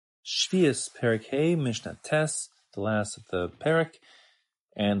Shevi'is Mishnah Tes, the last of the Perek,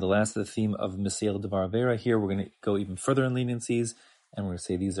 and the last of the theme of Mesil Devar Vera. Here we're going to go even further in leniencies, and we're going to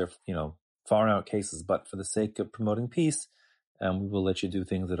say these are, far out cases, but for the sake of promoting peace, we will let you do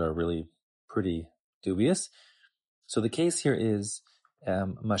things that are really pretty dubious. So the case here is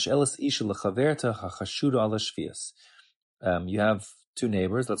Mashelis Isha Lechaverta Hachashuda Ala Shvius. You have two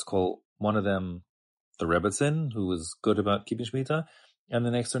neighbors. Let's call one of them the Rebbetzin, who is good about keeping Shemitah, and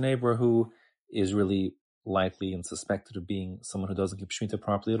the next door neighbor who is really likely and suspected of being someone who doesn't keep Shemitah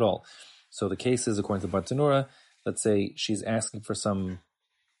properly at all. So the case is, according to Bartanura, let's say she's asking for some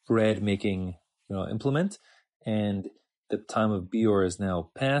bread making implement, and the time of biur is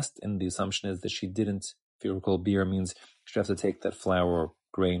now past, and the assumption is that she didn't. If you recall, biur means she has to take that flour or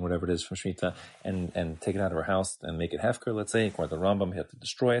grain, whatever it is from Shemitah, and take it out of her house and make it hefker, let's say. According to the Rambam, he had to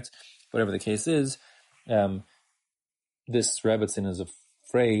destroy it. Whatever the case is, this Rebbetzin is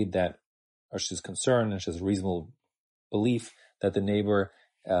afraid that, or she's concerned, and she has a reasonable belief that the neighbor,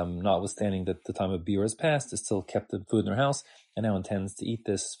 notwithstanding that the time of biur has passed, has still kept the food in her house and now intends to eat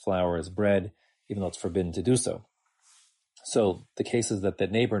this flour as bread, even though it's forbidden to do so. So the case is that the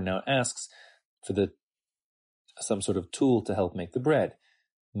neighbor now asks for some sort of tool to help make the bread.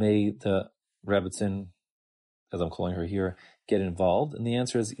 May the Rebbetzin, as I'm calling her here, get involved? And the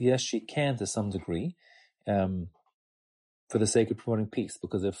answer is yes, she can to some degree, for the sake of promoting peace.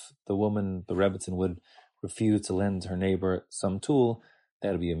 Because if the woman, the Rebbetzin, would refuse to lend her neighbor some tool,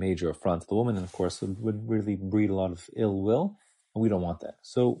 that would be a major affront to the woman, and of course would really breed a lot of ill will, and we don't want that.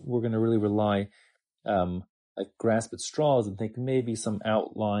 So we're going to really rely, grasp at straws and think maybe some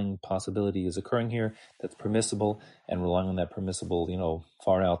outlying possibility is occurring here that's permissible, and relying on that permissible,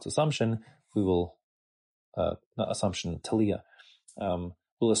 far out assumption, we will, not assumption, talia,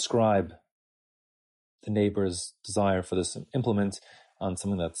 will ascribe the neighbor's desire for this implement on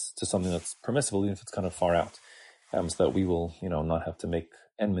something that's permissible, even if it's kind of far out, so that we will, not have to make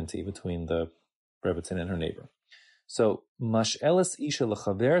enmity between the Rebbetzin and her neighbor. So, Mashelis Isha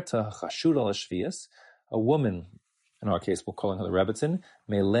Lechaverta Chashud Ala Shvius, a woman, in our case, we're calling her the Rebbetzin,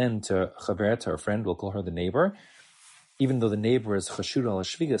 may lend to Chaverta, her friend, we'll call her the neighbor. Even though the neighbor is Chashud Ala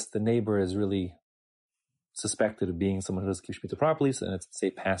Shvius, the neighbor is really suspected of being someone who doesn't keep Shemitah properly, so then it's,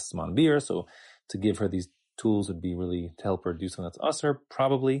 say, past Zman biur, so to give her these tools would be really to help her do something that's usher,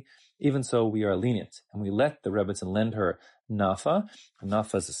 probably. Even so, we are lenient, and we let the Rebbetzin lend her nafa.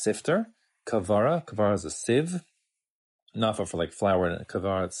 Nafa is a sifter. Kavara is a sieve. Nafa for flour, and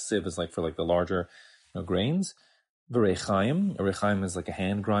kavara, sieve is for the larger grains. V'rechaim. A rechaim is a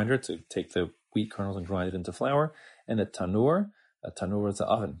hand grinder to take the wheat kernels and grind it into flour. And a tanur is an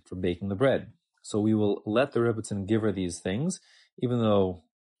oven for baking the bread. So we will let the Rebbetzin give her these things, even though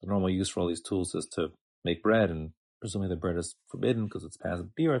the normal use for all these tools is to make bread, and presumably the bread is forbidden because it's past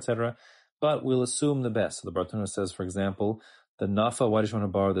biur, etc. But we'll assume the best. So the Bartanura says, for example, the nafa, why does she want to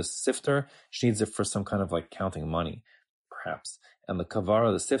borrow this sifter? She needs it for some kind of counting money, perhaps. And the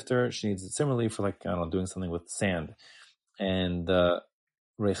kavara, the sifter, she needs it similarly for doing something with sand. And the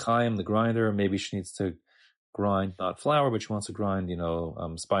rechaim, the grinder, maybe she needs to grind not flour, but she wants to grind,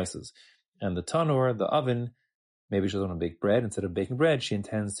 spices. And the tanur, the oven, maybe she doesn't want to bake bread. Instead of baking bread, she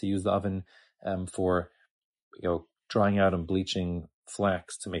intends to use the oven for drying out and bleaching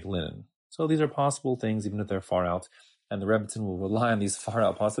flax to make linen. So these are possible things, even if they're far out. And the Rebbetzin will rely on these far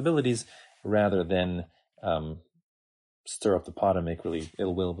out possibilities rather than stir up the pot and make really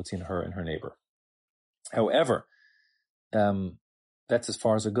ill will between her and her neighbor. However, that's as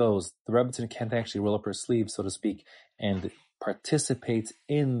far as it goes. The Rebbetzin can't actually roll up her sleeves, so to speak, and participate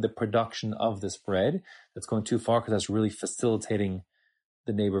in the production of this bread. That's going too far because that's really facilitating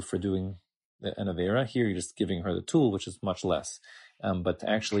the neighbor for doing an avera. Here you're just giving her the tool, which is much less. But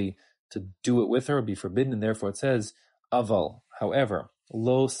to do it with her would be forbidden, and therefore it says, aval. However,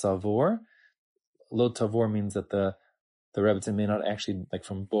 lo savor. Lo tavor means that the Rebbetzin may not actually,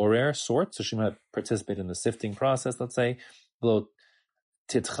 from borer, sort, so she might participate in the sifting process, let's say. Lo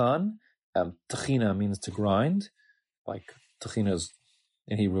titchan. Tchina means to grind. Tchina is,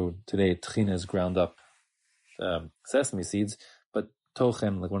 in Hebrew today, tchina is ground up sesame seeds, but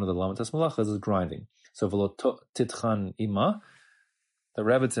tochem, one of the lamatas malachas, is grinding. So v'lo titchan ima, the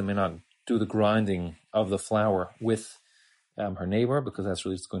Rebbetzin may not do the grinding of the flour with her neighbor, because that's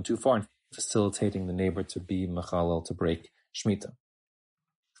really going too far and facilitating the neighbor to be mechalel, to break Shemitah.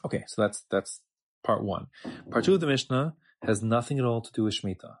 Okay, so that's part one. Part two of the Mishnah has nothing at all to do with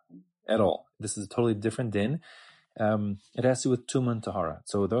Shemitah, at all. This is a totally different din. It has to do with Tumah and Tahara.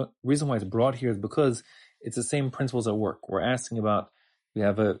 So the reason why it's brought here is because it's the same principles at work. We're asking about, we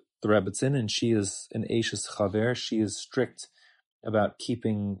have the Rebbetzin, and she is an Eishes Chaver. She is strict about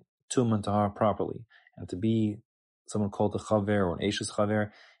keeping tum and tahar properly. And to be someone called a chaver or an eishes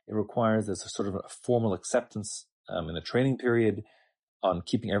chaver, it requires there's a sort of a formal acceptance in the training period on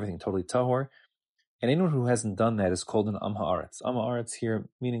keeping everything totally tahor. And anyone who hasn't done that is called an am haaretz. Am haaretz here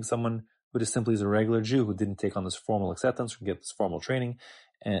meaning someone who just simply is a regular Jew who didn't take on this formal acceptance or get this formal training,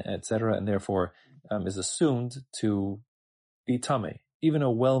 etc., and therefore is assumed to be tameh. Even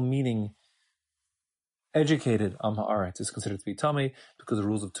a well-meaning, educated am haaretz is considered to be tameh because the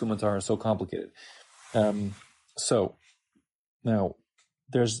rules of tum and tahar are so complicated. So now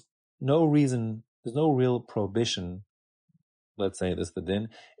there's no real prohibition, let's say this is the din,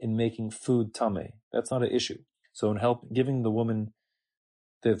 in making food tameh. That's not an issue. So in giving the woman,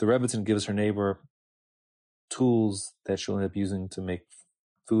 if the Rebbetzin gives her neighbor tools that she'll end up using to make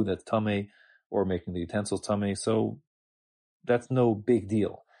food that's tameh or making the utensils tameh, so that's no big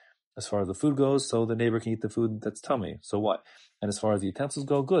deal. As far as the food goes, so the neighbor can eat the food that's tameh. So what? And as far as the utensils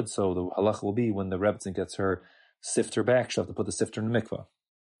go, good. So the halach will be when the Rebbetzin gets her sifter back, she'll have to put the sifter in the mikvah,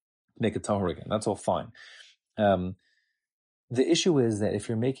 make it tahor again. That's all fine. The issue is that if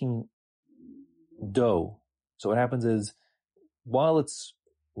you're making dough, so what happens is, while it's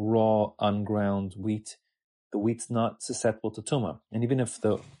raw, unground wheat, the wheat's not susceptible to tumah. And even if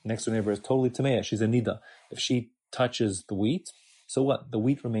the next door neighbor is totally tameh, she's a nida. If she touches the wheat, so what? The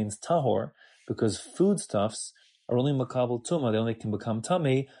wheat remains tahor because foodstuffs are only makabel tumah. They only can become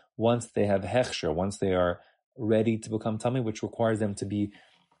tameh once they have hechsher, once they are ready to become tameh, which requires them to be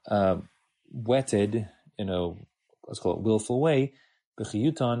wetted in a, let's call it, willful way.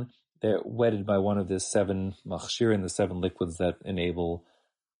 B'chiyutan, they're wetted by one of the 7 machshirin, the 7 liquids that enable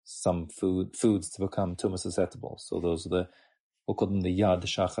some foods to become tumah susceptible. So those are we'll call them the yad,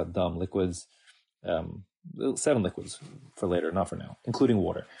 shachad, dam liquids, 7 liquids for later, not for now, including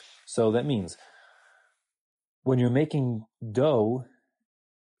water. So that means when you're making dough,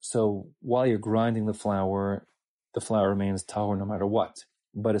 so while you're grinding the flour remains tahor no matter what.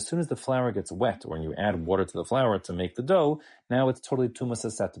 But as soon as the flour gets wet, or when you add water to the flour to make the dough, now it's totally tumah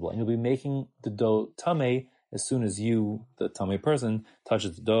susceptible. And you'll be making the dough tameh as soon as you, the tameh person,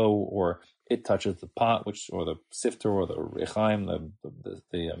 touches the dough, or it touches the pot, or the sifter, or the rechaim,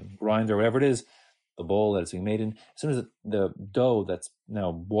 the grinder, whatever it is, the bowl that it's being made in. As soon as the dough that's now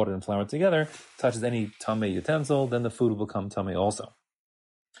water and flour together touches any tameh utensil, then the food will become tameh also.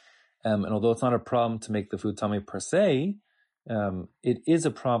 And although it's not a problem to make the food tameh per se, it is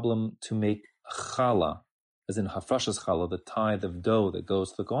a problem to make challah, as in hafrashas challah, the tithe of dough that goes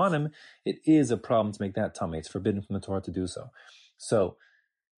to the Kohanim. It is a problem to make that tameh. It's forbidden from the Torah to do so. So,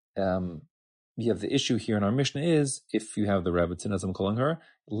 you have the issue here in our Mishnah is, if you have the Rebbetzin, as I'm calling her,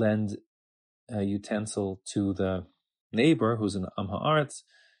 lend a utensil to the neighbor who's an am haaretz,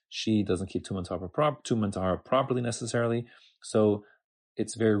 she doesn't keep tum and tahar properly necessarily, so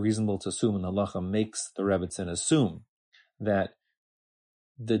it's very reasonable to assume, and halacha makes the Rebbetzin assume, that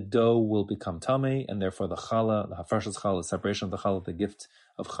the dough will become tameh, and therefore the challah, the hafrashas challah, the separation of the challah, the gift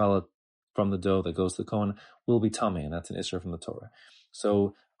of challah from the dough that goes to the Kohen, will be tameh, and that's an issur from the Torah.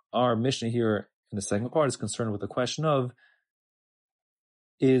 So our Mishnah here in the second part is concerned with the question of,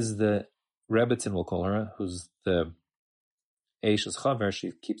 is the Rebbetzin, we'll call her, who's the eishes chaver,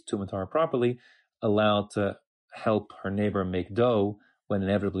 she keeps tum and tahar properly, allowed to help her neighbor make dough, when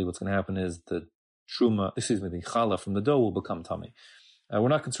inevitably what's going to happen is the challah from the dough will become tameh. We're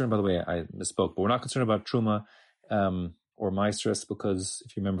not concerned, by the way, I misspoke, but we're not concerned about truma or maestras, because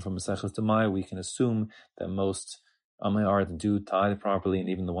if you remember from Maseches Demai, we can assume that most Amayar do tithe properly, and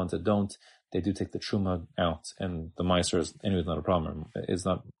even the ones that don't, they do take the truma out, and the maestras, anyway, is not a problem. It's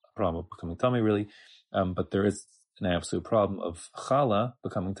not a problem of becoming tameh, really, but there is an absolute problem of challah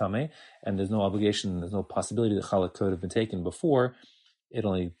becoming tameh, and there's no obligation, there's no possibility that challah could have been taken before.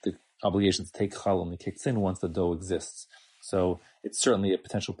 The obligation to take challah only kicks in once the dough exists. So it's certainly a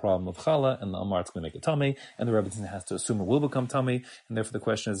potential problem of challah, and the Amar is going to make it tameh, and the Rebbetzin has to assume it will become tameh, and therefore the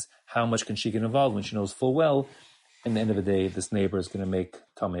question is, how much can she get involved when she knows full well, in the end of the day, this neighbor is going to make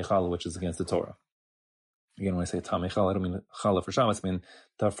tameh challah, which is against the Torah. Again, when I say tameh challah, I don't mean challah for Shabbos, I mean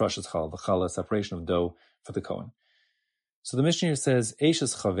tafrashas challah, the challah separation of dough for the Kohen. So the Mishnah here says,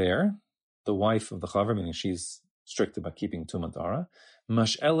 eishes chaver, the wife of the chaver, meaning she's strict about keeping tum and tahara,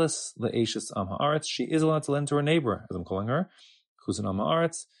 mash'eles le'eishes am haaretz, she is allowed to lend to her neighbor, as I'm calling her, who's an am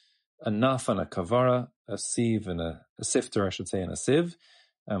haaretz, a naf and a kavara, a sieve and a sifter, I should say, and a sieve.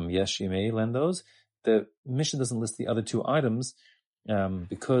 Yes, she may lend those. The Mishnah doesn't list the other 2 items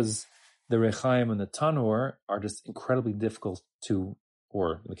because the rechaim and the tanur are just incredibly difficult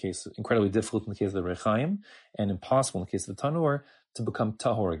incredibly difficult in the case of the rechaim, and impossible in the case of the tanur to become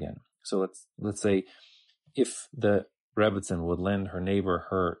tahor again. So let's say if the Rebbetzin would lend her neighbor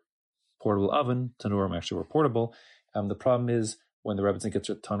her portable oven, tanurim actually were portable. The problem is when the Rebbetzin gets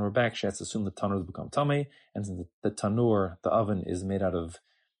her tanur back, she has to assume the tanur has become tamei, and since the tanur, the oven, is made out of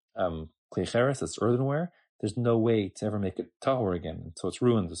klei cheres, that's earthenware, there's no way to ever make it tahor again, so it's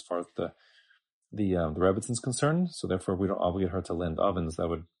ruined as far as the Rebbetzin is concerned. So therefore, we don't obligate her to lend ovens. That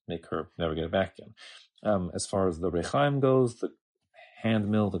would make her never get it back again. As far as the rechaim goes, the hand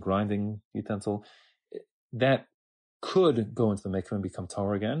mill, the grinding utensil, that could go into the mikveh and become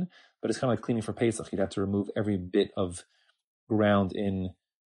tahor again, but it's kind of like cleaning for Pesach. You'd have to remove every bit of ground in,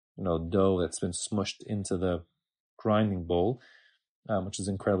 dough that's been smushed into the grinding bowl, which is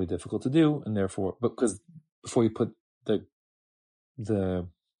incredibly difficult to do, and therefore, because before you put the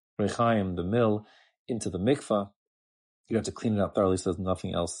rechaim, the mill, into the mikveh, you have to clean it out thoroughly so there's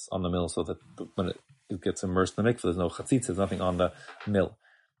nothing else on the mill, so that when it gets immersed in the mikveh, there's no chatzitz, there's nothing on the mill.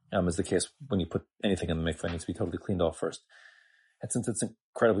 Is the case when you put anything in the mikveh, it needs to be totally cleaned off first. And since it's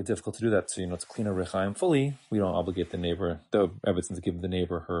incredibly difficult to do that, so to clean a rechaim fully, we don't obligate the Rebbetzin to give the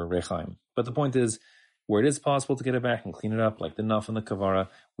neighbor her rechaim. But the point is, where it is possible to get it back and clean it up, like the naf and the kavara,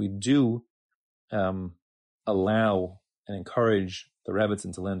 we do allow and encourage the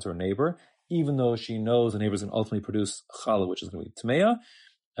Rebbetzin to lend to her neighbor, even though she knows the neighbor is going to ultimately produce challah, which is going to be tameya,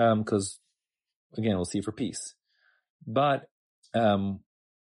 because, again, we'll see for peace. But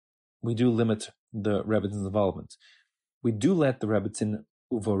we do limit the Rebbetzin involvement. We do let the Rebbetzin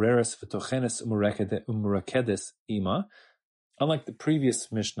uvoreres v'tochenes umurakedes ima, unlike the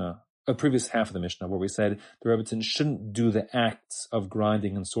previous Mishnah, previous half of the Mishnah, where we said the Rebbetzin shouldn't do the acts of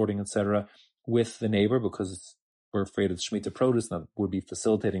grinding and sorting, etc., with the neighbor because we're afraid of Shemitah produce that would be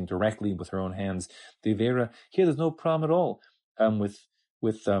facilitating directly with her own hands the Avera. Here, there's no problem at all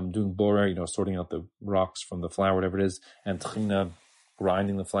with doing borer, sorting out the rocks from the flour, whatever it is, and tchina,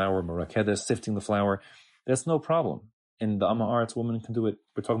 grinding the flour, murakedes, sifting the flour. That's no problem. And the Amma Aretz woman can do it.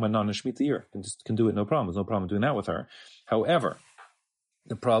 We're talking about non-Shemitah year. Can do it, no problem. There's no problem doing that with her. However,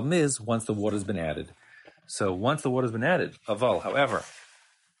 the problem is once the water's been added. So once the water's been added, aval, however,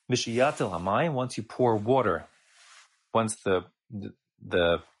 mishiyatil hamayim, once you pour water, once the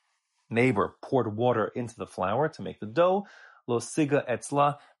neighbor poured water into the flour to make the dough, lo siga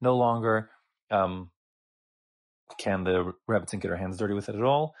etzla, no longer can the Rebbetzin get her hands dirty with it at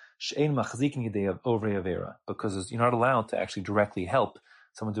all. She'ein machzikin yedei over avera, because you're not allowed to actually directly help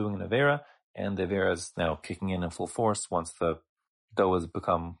someone doing an avera, and the avera is now kicking in full force once the dough has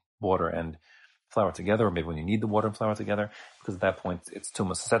become water and flour together, or maybe when you need the water and flour together, because at that point it's too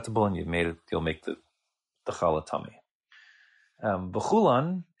much susceptible, and you'll make the challah tummy.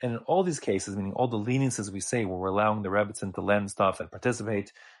 B'chulan, and in all these cases, meaning all the leniences we say, where we're allowing the Rebbetzin to lend stuff and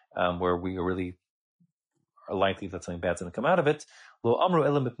participate, where we are really are likely that something bad's going to come out of it, lo amru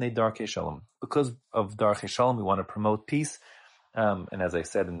elam b'pnei darkei shalom. Because of darkei shalom, we want to promote peace, and as I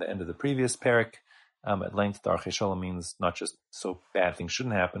said in the end of the previous parak, at length, darkei shalom means not just so bad things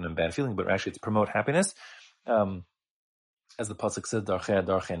shouldn't happen and bad feeling, but actually to promote happiness. As the pasuk says, darkei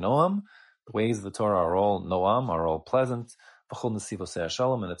noam, the ways of the Torah are all noam, are all pleasant. V'chol nesivosei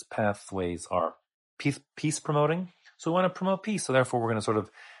shalom, and its pathways are peace promoting. So we want to promote peace. So therefore, we're going to sort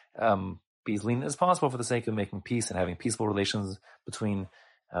of be as lenient as possible for the sake of making peace and having peaceful relations between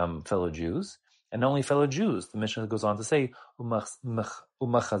fellow Jews. And not only fellow Jews, the Mishnah goes on to say, umachazikin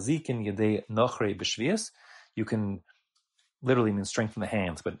yedei nochrei b'shvi'is. You can literally mean strengthen the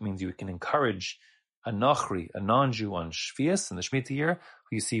hands, but it means you can encourage a nochri, a non-Jew on Shvi'is in the Shemitah year,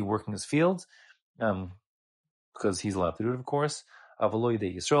 who you see working his fields, because he's allowed to do it, of course. Avalo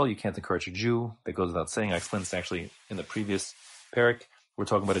yedei Yisrael, you can't encourage a Jew. That goes without saying. I explained this actually in the previous parak. We're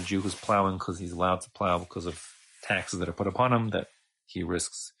talking about a Jew who's plowing because he's allowed to plow because of taxes that are put upon him, that he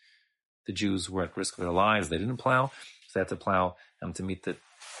risks. The Jews were at risk of their lives. They didn't plow, so they had to plow to meet the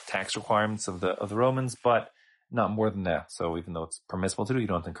tax requirements of the Romans, but not more than that. So even though it's permissible to do, you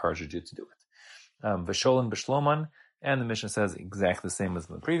don't have to encourage a Jew to do it. V'sholan b'shloman, and the Mishnah says exactly the same as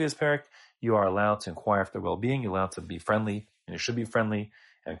in the previous parak. You are allowed to inquire after their well-being. You're allowed to be friendly, and you should be friendly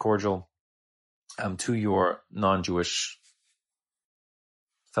and cordial to your non-Jewish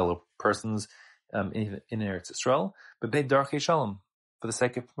fellow persons in Eretz Yisrael, but be darkei shalom, for the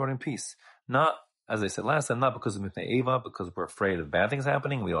sake of promoting peace. Not, as I said last time, not because of Mipnei Eva, because we're afraid of bad things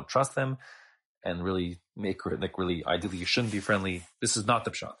happening, we don't trust them, and really really, ideally you shouldn't be friendly. This is not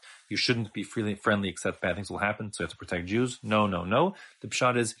the pshat. You shouldn't be friendly except bad things will happen, so you have to protect Jews. No. The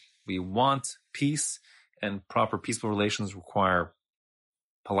pshat is, we want peace, and proper peaceful relations require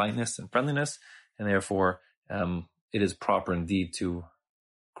politeness and friendliness, and therefore it is proper indeed to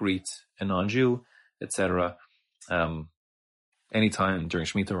greet a non-Jew, etc., anytime during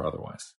Shemitah or otherwise.